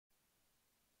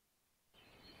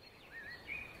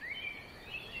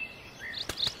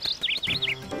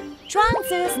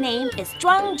Zhu's name is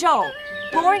Zhuang,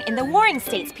 born in the Warring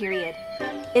States period,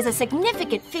 is a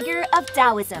significant figure of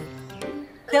Taoism.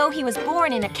 Though he was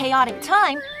born in a chaotic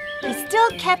time, he still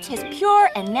kept his pure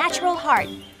and natural heart,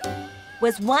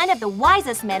 was one of the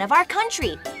wisest men of our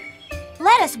country.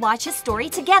 Let us watch his story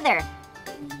together.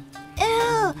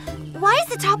 Ew, why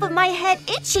is the top of my head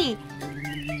itchy?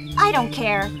 I don't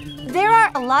care. There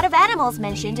are a lot of animals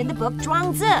mentioned in the book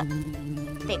Zhuang.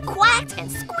 They quacked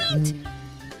and squeaked.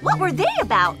 What were they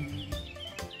about?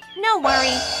 No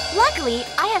worry. Luckily,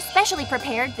 I have specially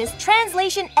prepared this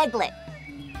translation egglet.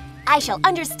 I shall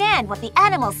understand what the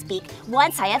animals speak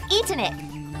once I have eaten it.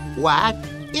 What?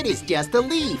 It is just a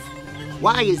leaf.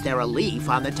 Why is there a leaf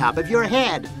on the top of your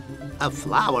head? A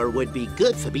flower would be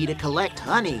good for me to collect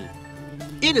honey.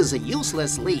 It is a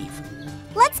useless leaf.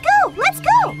 Let's go! Let's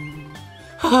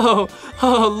go!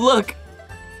 Oh, look!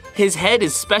 His head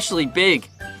is specially big,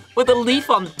 with a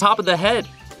leaf on the top of the head.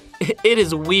 It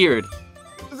is weird.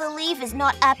 The leaf is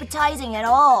not appetizing at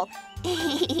all.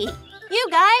 You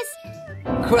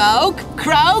guys? Croak,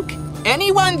 croak!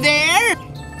 Anyone there?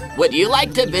 Would you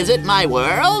like to visit my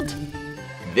world?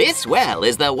 This well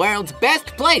is the world's best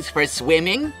place for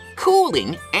swimming,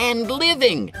 cooling, and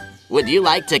living. Would you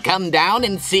like to come down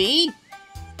and see?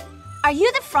 Are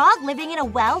you the frog living in a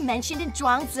well mentioned in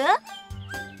Zhuang?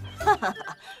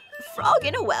 Frog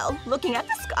in a well, looking at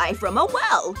the sky from a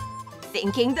well,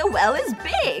 thinking the well is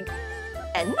big,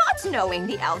 and not knowing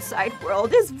the outside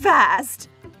world is vast.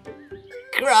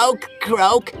 Croak,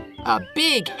 croak! A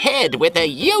big head with a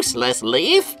useless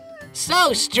leaf?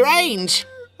 So strange!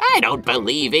 I don't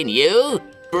believe in you,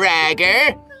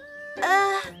 bragger!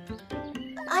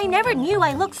 I never knew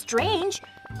I looked strange.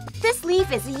 This leaf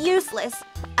is useless.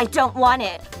 I don't want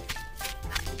it.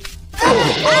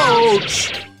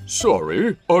 Ouch!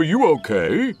 Sorry, are you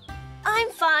okay? I'm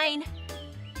fine.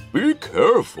 Be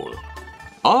careful.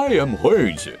 I am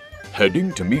Huizi,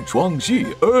 heading to meet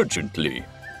Zhuangzi urgently.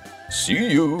 See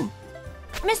you.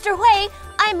 Mr. Hui,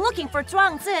 I'm looking for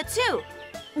Zhuang too.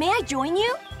 May I join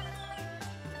you?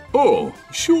 Oh,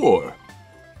 sure.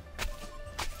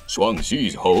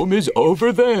 Zhuangzi's home is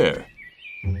over there.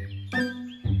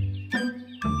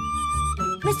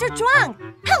 Mr. Zhuang,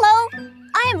 hello.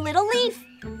 I am Little Leaf.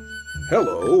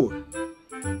 Hello.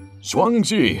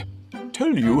 Zhuangzi,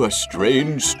 tell you a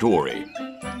strange story.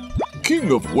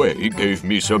 King of Wei gave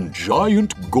me some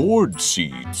giant gourd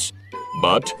seeds,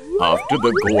 but after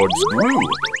the gourds grew,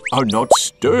 are not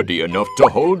sturdy enough to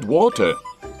hold water.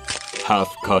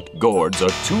 Half-cut gourds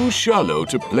are too shallow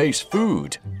to place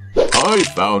food. I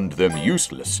found them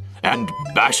useless and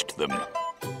bashed them.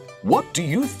 What do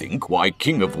you think why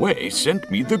King of Wei sent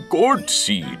me the gourd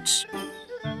seeds?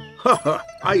 Haha,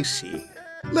 I see.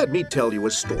 Let me tell you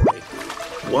a story.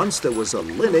 Once there was a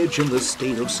lineage in the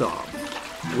state of Zhou,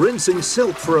 rinsing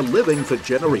silk for a living for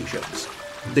generations.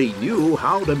 They knew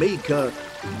how to make a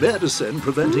medicine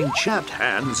preventing chapped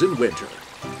hands in winter.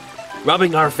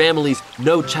 Rubbing our family's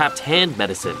no chapped hand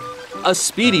medicine. A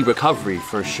speedy recovery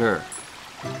for sure.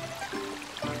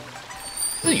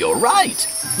 You're right.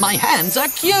 My hands are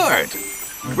cured.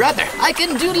 Brother, I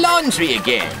can do laundry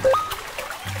again.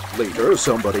 Later,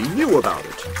 somebody knew about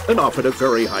it and offered a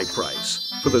very high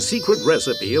price for the secret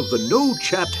recipe of the no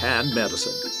chapped hand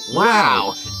medicine.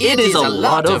 Wow, it is a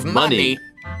lot of money.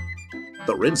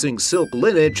 The rinsing silk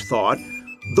lineage thought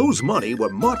those money were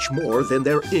much more than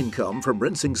their income from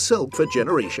rinsing silk for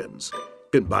generations,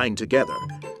 combined together,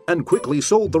 and quickly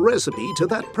sold the recipe to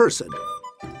that person.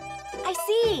 I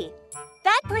see.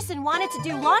 That person wanted to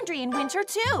do laundry in winter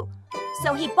too,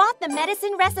 so he bought the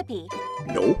medicine recipe.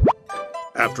 Nope.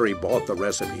 After he bought the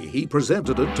recipe, he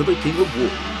presented it to the King of Wu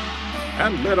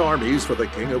and led armies for the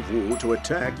King of Wu to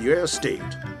attack Ye State.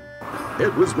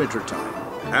 It was wintertime.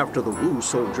 After the Wu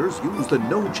soldiers used the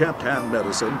no-chapped hand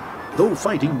medicine, though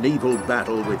fighting naval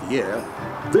battle with Ye,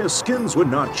 their skins were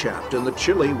not chapped in the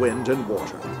chilly wind and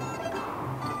water.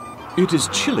 It is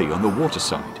chilly on the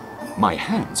waterside. My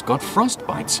hands got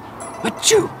frostbites.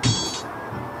 Achoo!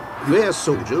 Their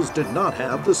soldiers did not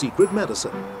have the secret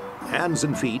medicine. Hands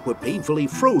and feet were painfully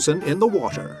frozen in the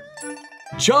water.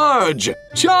 Charge!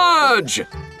 Charge!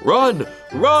 Run!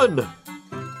 Run!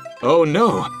 Oh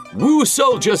no! Wu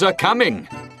soldiers are coming!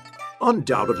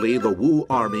 Undoubtedly, the Wu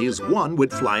armies won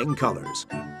with flying colors.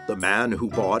 The man who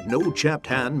bought no chapped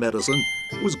hand medicine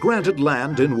was granted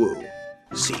land in Wu.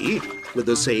 See, with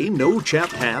the same no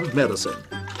chapped hand medicine.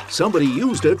 Somebody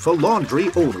used it for laundry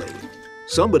only.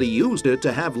 Somebody used it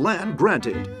to have land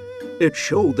granted. It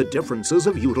showed the differences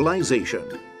of utilization.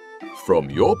 From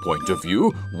your point of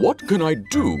view, what can I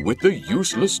do with the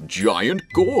useless giant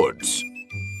gourds?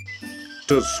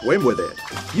 To swim with it,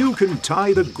 you can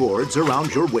tie the gourds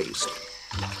around your waist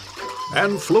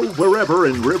and float wherever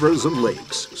in rivers and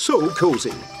lakes. So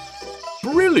cozy.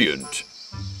 Brilliant!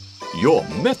 Your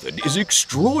method is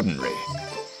extraordinary.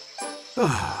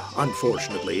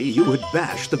 Unfortunately, you had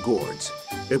bashed the gourds.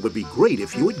 It would be great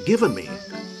if you had given me.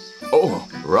 Oh,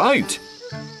 right.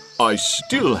 I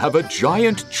still have a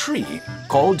giant tree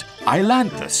called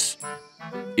Ailanthus.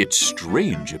 Its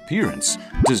strange appearance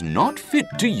does not fit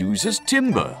to use as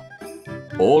timber.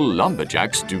 All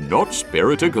lumberjacks do not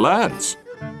spare it a glance.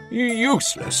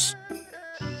 Useless.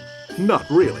 Not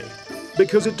really,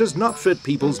 because it does not fit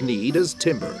people's need as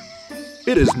timber.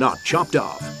 It is not chopped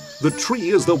off. The tree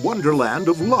is the wonderland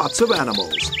of lots of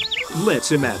animals.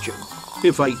 Let's imagine,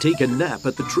 if I take a nap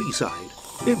at the tree side,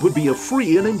 it would be a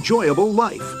free and enjoyable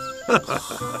life.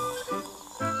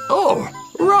 Oh,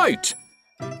 right.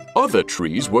 Other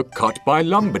trees were cut by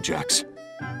lumberjacks.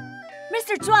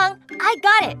 Mr. Zhuang, I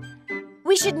got it.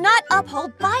 We should not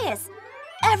uphold bias.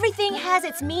 Everything has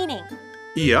its meaning.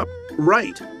 Yep,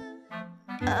 right.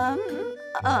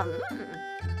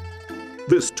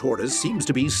 This tortoise seems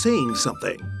to be saying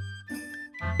something.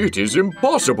 It is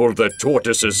impossible that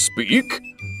tortoises speak.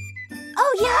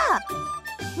 Oh, yeah.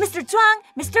 Mr. Zhuang,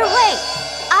 Mr. Wei,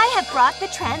 I have brought the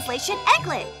translation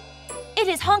egglet. It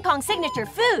is Hong Kong's signature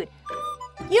food.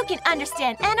 You can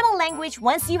understand animal language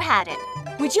once you had it.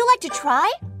 Would you like to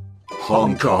try?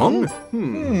 Hong Kong?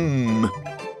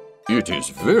 It is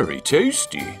very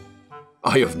tasty.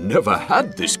 I have never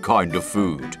had this kind of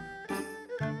food.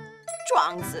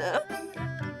 Zhuangzi,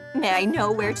 may I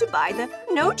know where to buy the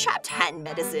no-chapped hand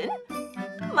medicine?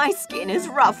 My skin is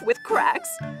rough with cracks.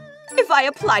 If I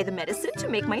apply the medicine to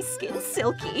make my skin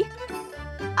silky,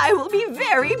 I will be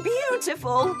very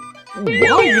beautiful.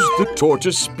 Why is the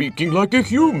tortoise speaking like a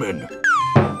human?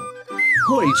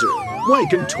 Zhou, why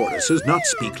can tortoises not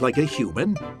speak like a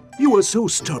human? You are so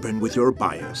stubborn with your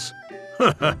bias.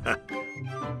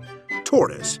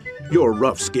 Tortoise, your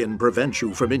rough skin prevents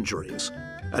you from injuries,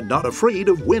 and not afraid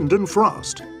of wind and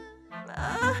frost.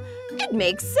 It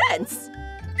makes sense.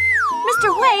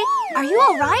 Mr. Wei, are you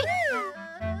all right?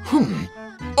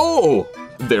 Oh,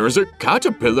 there is a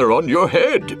caterpillar on your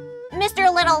head.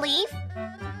 Mr. Little Leaf,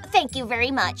 thank you very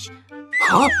much.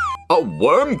 Huh? A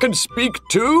worm can speak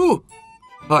too?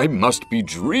 I must be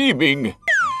dreaming.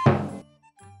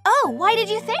 Oh, why did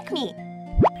you thank me?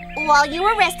 While you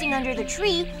were resting under the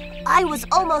tree, I was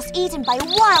almost eaten by a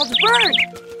wild bird.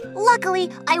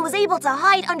 Luckily, I was able to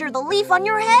hide under the leaf on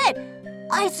your head.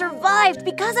 I survived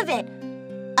because of it.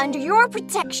 Under your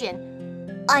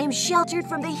protection, I am sheltered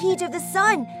from the heat of the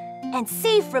sun and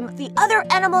safe from the other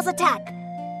animals' attack.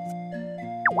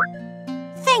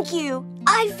 Thank you.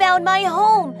 I found my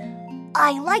home.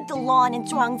 I like the lawn in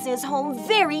Zhuangzi's home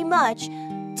very much.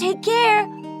 Take care.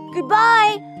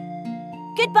 Goodbye.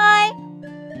 Goodbye.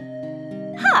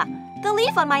 Huh, the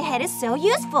leaf on my head is so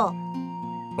useful.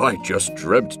 I just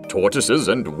dreamt tortoises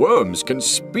and worms can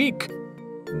speak.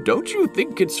 Don't you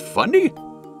think it's funny?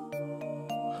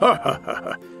 Ha ha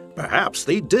ha. Perhaps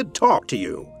they did talk to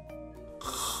you.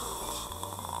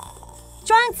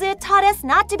 Zhuangzi taught us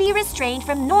not to be restrained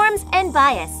from norms and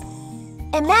bias.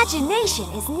 Imagination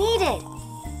is needed.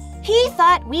 He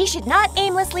thought we should not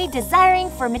aimlessly desiring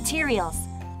for materials.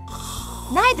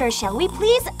 Neither shall we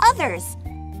please others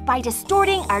by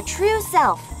distorting our true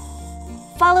self.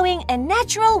 Following a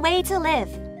natural way to live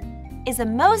is the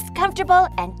most comfortable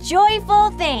and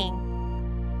joyful thing.